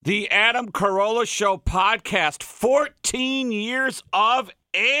The Adam Carolla Show podcast, 14 years of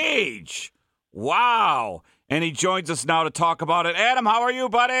age. Wow. And he joins us now to talk about it. Adam, how are you,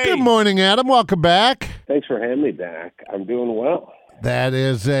 buddy? Good morning, Adam. Welcome back. Thanks for having me back. I'm doing well. That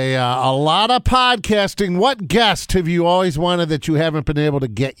is a lot of podcasting. What guest have you always wanted that you haven't been able to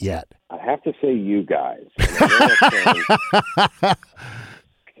get yet? I have to say you guys. I know that sounds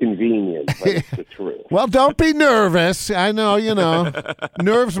convenient, but it's the truth. Well, don't be nervous. I know,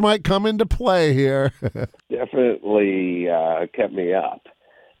 nerves might come into play here. Definitely kept me up.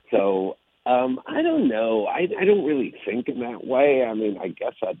 So I don't know. I don't really think in that way. I mean, I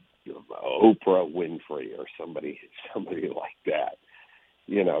guess I'd Oprah Winfrey or somebody like that.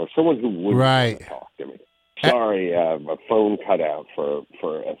 Someone who wouldn't want to talk to me. Sorry, my phone cut out for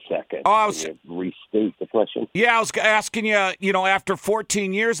a second. Oh, Can you restate the question? Yeah, I was asking you, after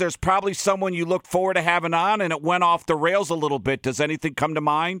 14 years, there's probably someone you look forward to having on, and it went off the rails a little bit. Does anything come to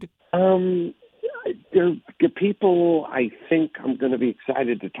mind? There are people I think I'm going to be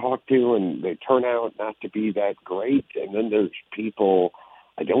excited to talk to, and they turn out not to be that great. And then there's people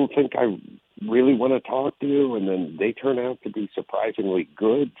I don't think I really want to talk to, and then they turn out to be surprisingly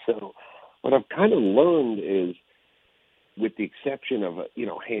good. So what I've kind of learned is, with the exception of a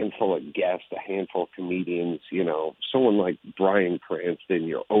handful of guests, a handful of comedians, someone like Bryan Cranston,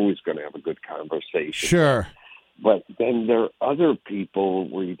 you're always going to have a good conversation. Sure. But then there are other people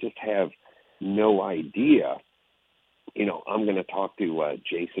where you just have no idea. I'm going to talk to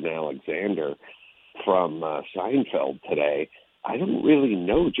Jason Alexander from Seinfeld today. I don't really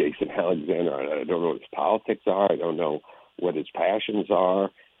know Jason Alexander. I don't know what his politics are. I don't know what his passions are.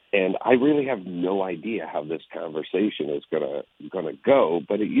 And I really have no idea how this conversation is gonna go,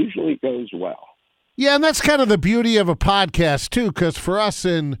 but it usually goes well. Yeah, and that's kind of the beauty of a podcast, too, because for us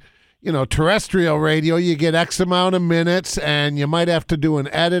in terrestrial radio, you get X amount of minutes, and you might have to do an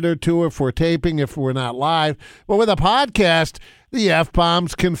edit or two if we're taping, if we're not live. But with a podcast, the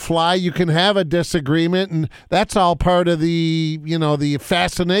F-bombs can fly. You can have a disagreement, and that's all part of the, the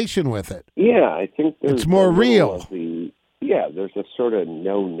fascination with it. Yeah, I think it's more real. There's a sort of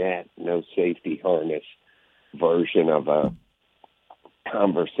no net, no safety harness version of a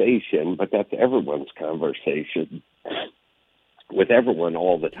conversation, but that's everyone's conversation with everyone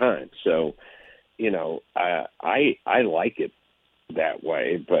all the time. So, I like it that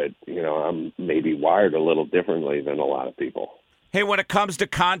way, but, I'm maybe wired a little differently than a lot of people. Hey, when it comes to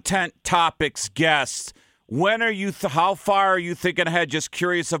content, topics, guests, when are you? How far are you thinking ahead? Just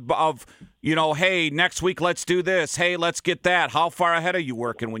curious of hey, next week let's do this. Hey, let's get that. How far ahead are you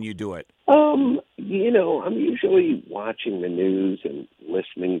working when you do it? I'm usually watching the news and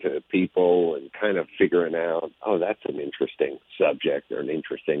listening to people and kind of figuring out, that's an interesting subject or an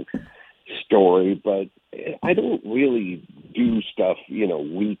interesting story. But I don't really do stuff,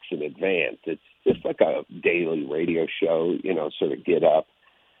 weeks in advance. It's just like a daily radio show, sort of get up,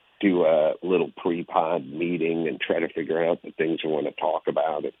 do a little pre-pod meeting and try to figure out the things I want to talk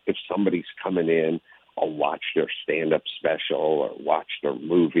about. If somebody's coming in, I'll watch their stand-up special or watch their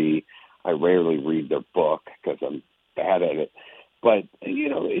movie. I rarely read their book because I'm bad at it. But,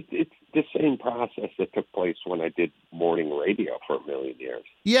 it's the same process that took place when I did morning radio for a million years.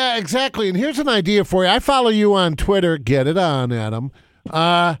 Yeah, exactly. And here's an idea for you. I follow you on Twitter. Get it on, Adam.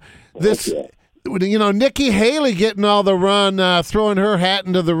 Nikki Haley getting all the run, throwing her hat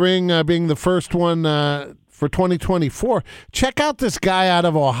into the ring, being the first one for 2024. Check out this guy out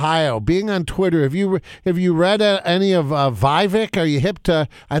of Ohio. Being on Twitter, have you read any of Vivek? Are you hip to?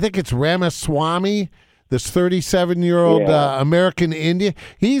 I think it's Ramaswamy, this 37-year-old American Indian.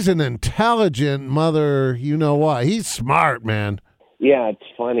 He's an intelligent mother. You know what? He's smart, man. Yeah, it's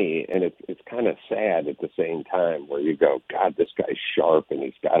funny, and it's kind of sad at the same time where you go, God, this guy's sharp, and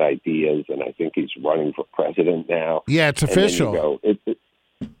he's got ideas, and I think he's running for president now. Yeah, it's official. And then you go,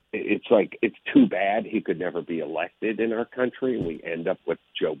 it's like, it's too bad he could never be elected in our country, and we end up with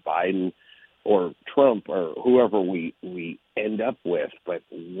Joe Biden or Trump or whoever we end up with. But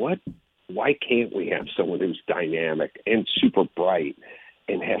why can't we have someone who's dynamic and super bright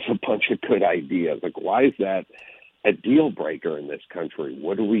and has a bunch of good ideas? Like, why is that a deal breaker in this country?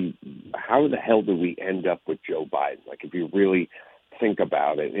 How the hell do we end up with Joe Biden? Like, if you really think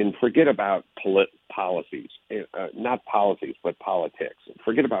about it, and forget about policies, not policies, but politics.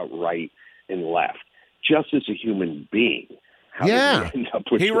 Forget about right and left. Just as a human being, how did we end up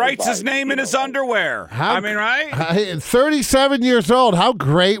with he Joe writes Biden, his name in his underwear. Right? 37 years old. How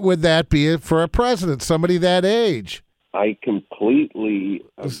great would that be for a president, somebody that age? I completely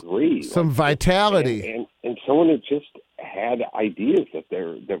agree. Some vitality. And someone who just had ideas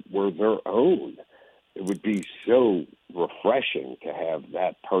that were their own. it would be so refreshing to have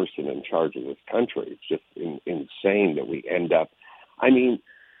that person in charge of this country. It's just insane that we end up. I mean,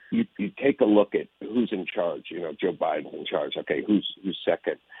 you take a look at who's in charge. You know, Joe Biden's in charge. Okay, who's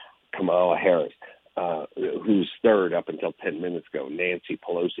second? Kamala Harris. Who's third up until 10 minutes ago? Nancy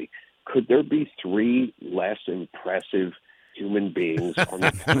Pelosi. Could there be three less impressive human beings on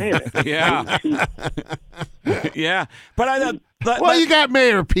the planet? Yeah. Yeah. But you got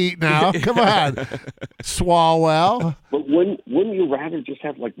Mayor Pete now. Come on. Swalwell. But wouldn't you rather just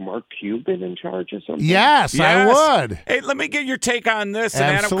have like Mark Cuban in charge of something? Yes, I would. Hey, let me get your take on this. And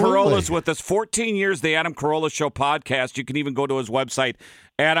Absolutely. Adam Carolla's with us. 14 years, the Adam Carolla Show podcast. You can even go to his website,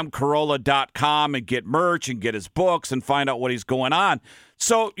 adamcarolla.com, and get merch and get his books and find out what he's going on.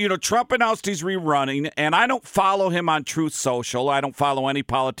 So, you know, Trump announced he's rerunning, and I don't follow him on Truth Social. I don't follow any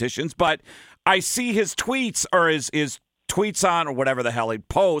politicians, but I see his tweets or his tweets on or whatever the hell he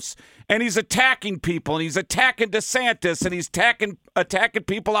posts, and he's attacking people, and he's attacking DeSantis, and he's attacking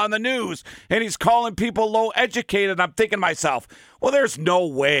people on the news, and he's calling people low educated. I'm thinking to myself, well, there's no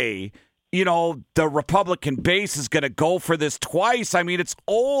way, you know, the Republican base is going to go for this twice. I mean, it's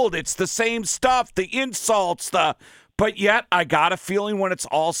old. It's the same stuff, the insults, but yet I got a feeling when it's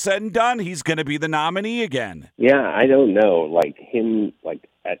all said and done, he's going to be the nominee again. Yeah, I don't know. Like him,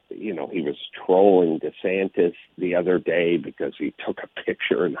 he was trolling DeSantis the other day because he took a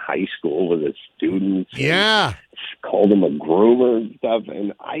picture in high school with his students. Yeah. Called him a groomer and stuff.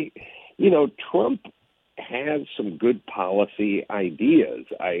 And Trump has some good policy ideas.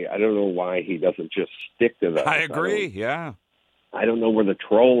 I don't know why he doesn't just stick to those. I agree, yeah. I don't know where the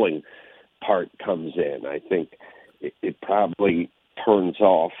trolling part comes in. I think it probably turns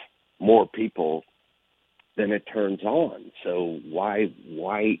off more people than it turns on. So why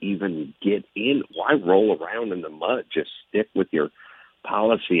even get in? Why roll around in the mud? Just stick with your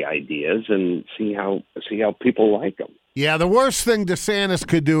policy ideas and see how people like them. Yeah, the worst thing DeSantis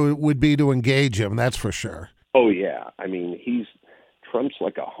could do would be to engage him. That's for sure. Oh yeah, I mean Trump's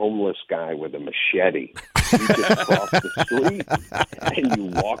like a homeless guy with a machete. You just cross the street and you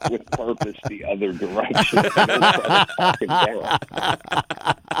walk with purpose the other direction.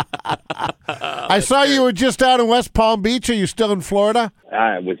 I saw you were just out in West Palm Beach. Are you still in Florida?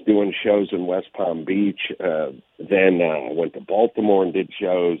 I was doing shows in West Palm Beach. Then I went to Baltimore and did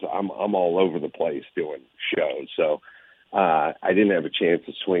shows. I'm all over the place doing shows. So I didn't have a chance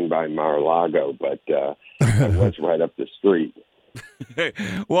to swing by Mar-a-Lago, but I was right up the street.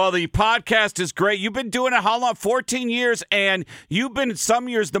 Well, the podcast is great. You've been doing it how long? 14 years, and you've been some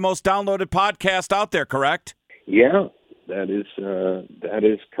years the most downloaded podcast out there, correct? Yeah, that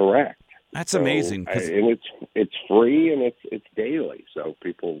is correct. That's amazing. And it's free and it's daily, so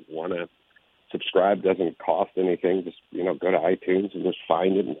people want to subscribe. Doesn't cost anything. Just go to iTunes and just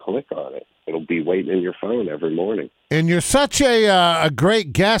find it and click on it. It'll be waiting in your phone every morning. And you're such a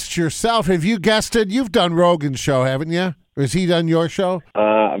great guest yourself. Have you guested? You've done Rogan's show, haven't you? Or has he done your show?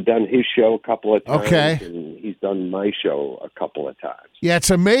 I've done his show a couple of times. Okay. And he's done my show a couple of times. Yeah, it's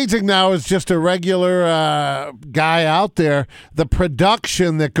amazing now as just a regular guy out there. The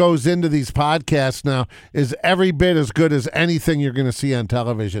production that goes into these podcasts now is every bit as good as anything you're going to see on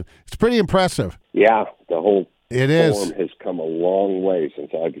television. It's pretty impressive. Yeah, the whole form has come a long way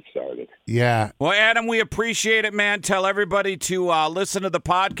since I started. Yeah. Well, Adam, we appreciate it, man. Tell everybody to listen to the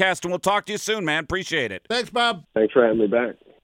podcast, and we'll talk to you soon, man. Appreciate it. Thanks, Bob. Thanks for having me back.